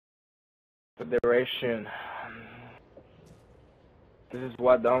Federation. This is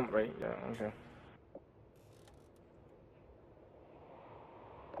what dump, right? Yeah, okay.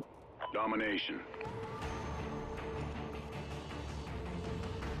 Domination.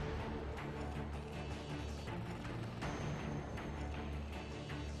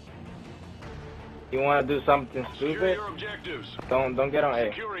 You want to do something Secure stupid? your objectives. Don't get on A.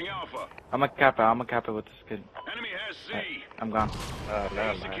 Securing Alpha. I'm a kappa with this kid. Enemy has C. Right, I'm gone. Never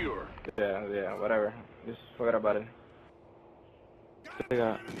mind. Secure. Yeah, whatever. Just forget about it.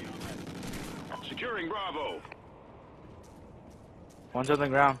 Securing Bravo. One's on the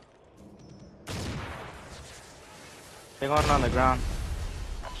ground. They're going on the ground.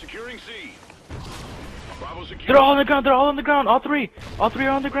 Securing C. Bravo secure. They're all on the ground. They're all on the ground. All three are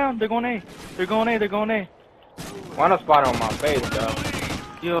on the ground. They're going A. They're going A. Wanna spot on my face, though.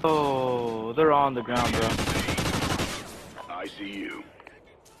 Yo, they're all on the ground, bro. I see you.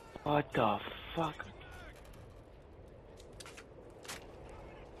 What the fuck?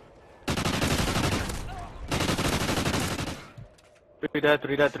 Three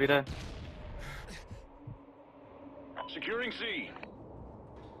dead. Securing C.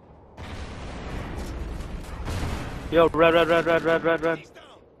 Yo, red.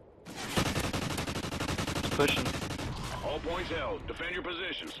 Pushing. All points held. Defend your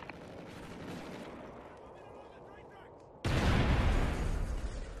positions.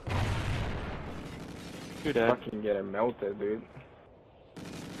 You're dead. Fucking getting melted, dude.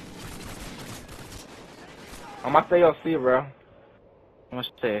 I'm gonna stay on C, bro. I'm gonna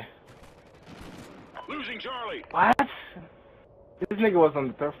stay. Losing Charlie. What? This nigga was on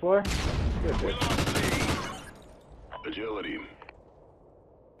the third floor? Good We bitch. lost C. Agility.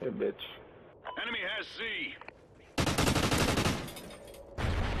 Good bitch. Enemy has C.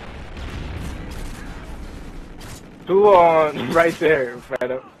 Two on right there,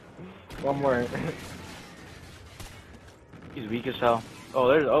 Fredo. One more. He's weak as hell.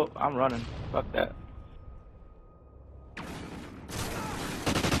 Oh, I'm running. Fuck that.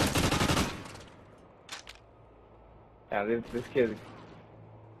 Yeah, this kid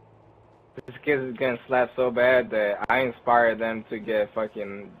is getting slapped so bad that I inspired them to get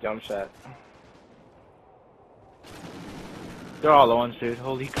fucking jump shot. They're all ones, dude.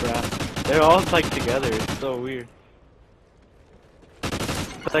 Holy crap. They're all like together. It's so weird.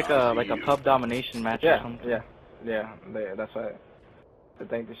 It's like a pub domination match or something. Yeah. That's what I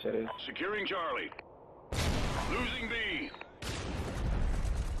think this shit is. Securing Charlie. Losing B.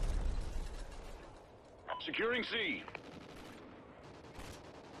 Securing C.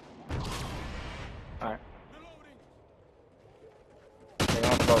 Alright. They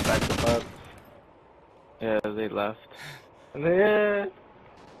gonna go back to pubs. Yeah, they left. Yeah.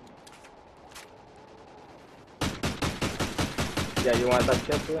 Yeah, you want that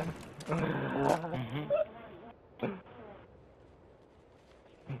shit too?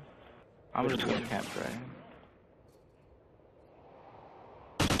 I'm just gonna camp right.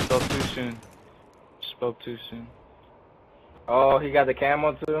 Spoke too soon. Oh, he got the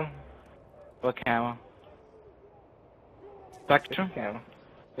camo too? What camo? Spectrum? Camo.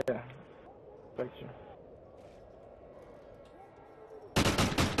 Yeah. Spectrum.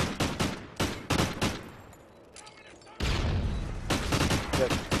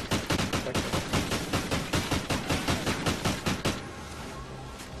 Yep. Spectrum.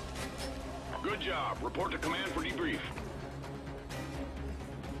 Good job. Report to command for debrief.